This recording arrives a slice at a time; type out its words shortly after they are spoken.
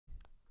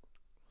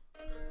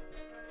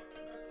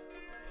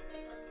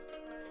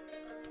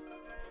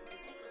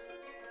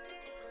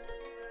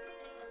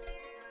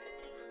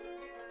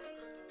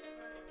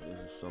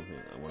This is something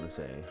I want to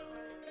say.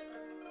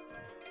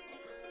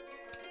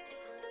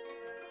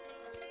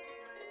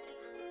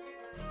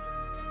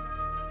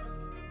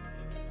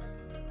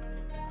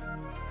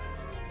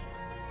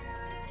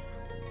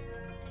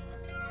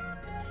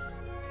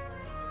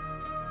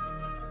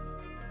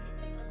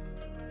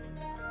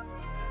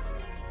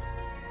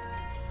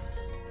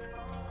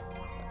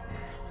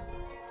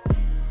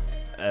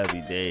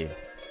 Every day,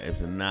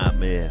 it's a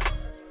nightmare.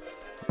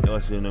 You're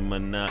in my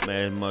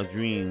nightmares, my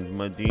dreams,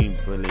 my dream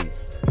fully.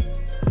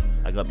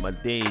 I got my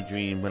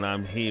daydream when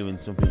I'm hearing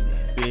something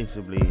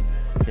visibly.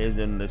 There's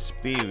in the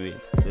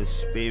spirit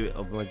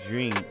of my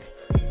drink.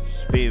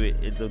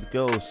 Spirit is the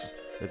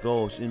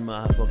ghost in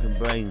my fucking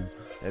brain.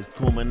 It's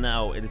coming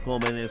out, it's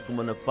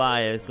coming to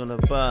fire, it's gonna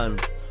burn.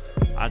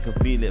 I can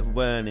feel it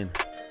burning,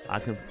 I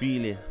can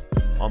feel it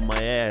on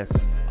my ass,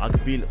 I can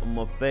feel it on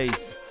my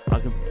face, I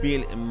can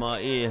feel it in my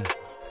ear.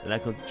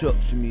 Like a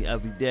touch me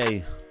every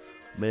day.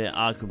 Man,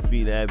 I can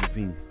feel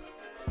everything.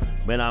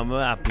 When I'm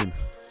rapping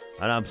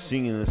and I'm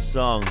singing a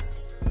song,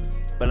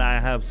 but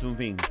I have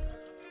something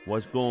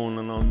what's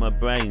going on my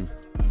brain.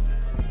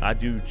 I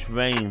do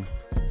train,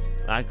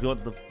 I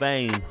got the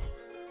fame,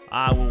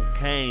 I will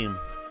came,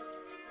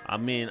 I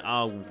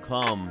will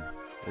come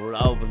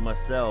all over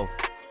myself.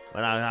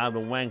 When I have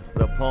a wank to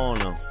the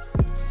corner,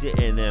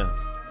 sitting there,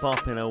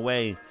 popping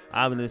away,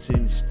 having this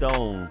in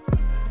stone,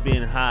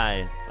 being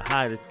high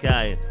the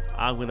sky,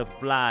 I'm gonna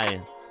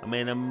fly.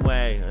 I'm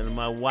way, and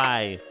my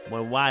why?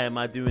 Well, why am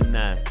I doing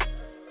that?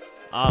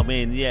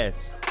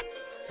 Yes,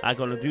 I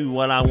gotta do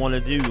what I wanna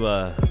do.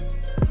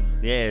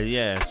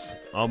 Yes,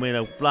 I'm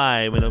gonna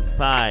fly,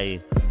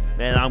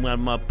 Then I'm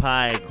gonna my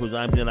pie, cause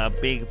I'm gonna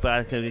big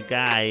fucking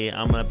guy.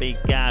 I'm a big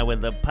guy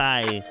with a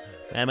pie.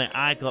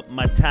 I got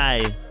my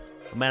tie.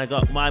 I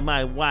got my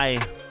why?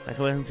 Like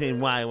I'm saying,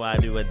 why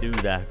do I do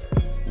that?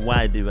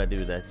 Why do I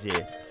do that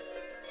shit?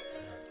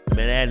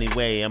 But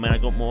anyway, I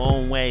got my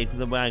own way, cause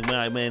I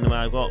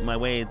got my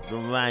way to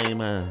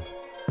rhyme.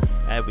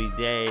 Every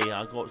day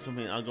I got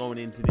something, I'm going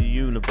into the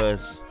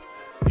universe.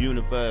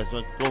 I'm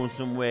going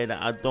somewhere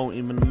that I don't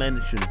even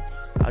mention.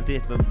 I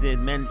did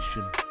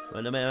mention,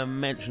 but I never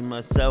mention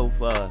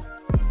myself. I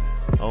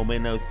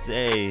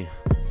say,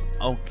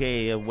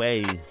 okay,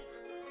 away.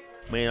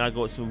 I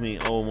got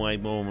something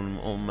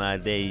on my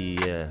day.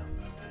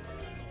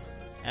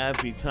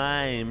 Every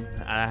time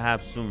I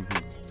have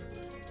something,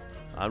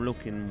 I'm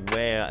looking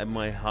where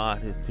my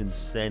heart is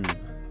consent.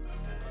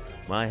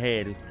 My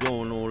head is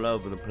going all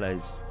over the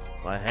place.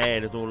 I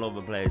think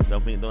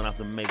it don't have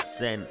to make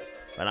sense,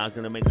 but I'm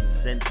gonna make the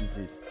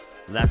sentences.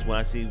 That's why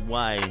I see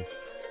why.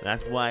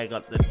 That's why I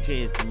got the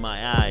tears in my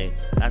eye.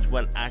 That's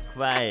what I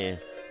cry.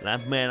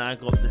 That man, I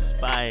got the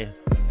spy.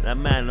 That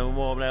man,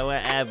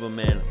 whatever,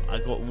 man. I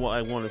got what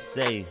I want to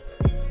say.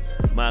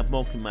 I'm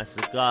smoking my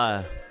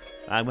cigar.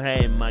 I'm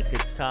playing my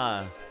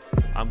guitar.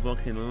 I'm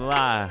looking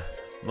raw.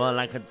 Run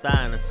like a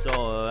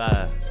dinosaur.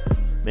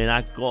 Man,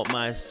 I got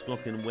my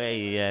fucking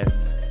way,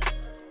 yes.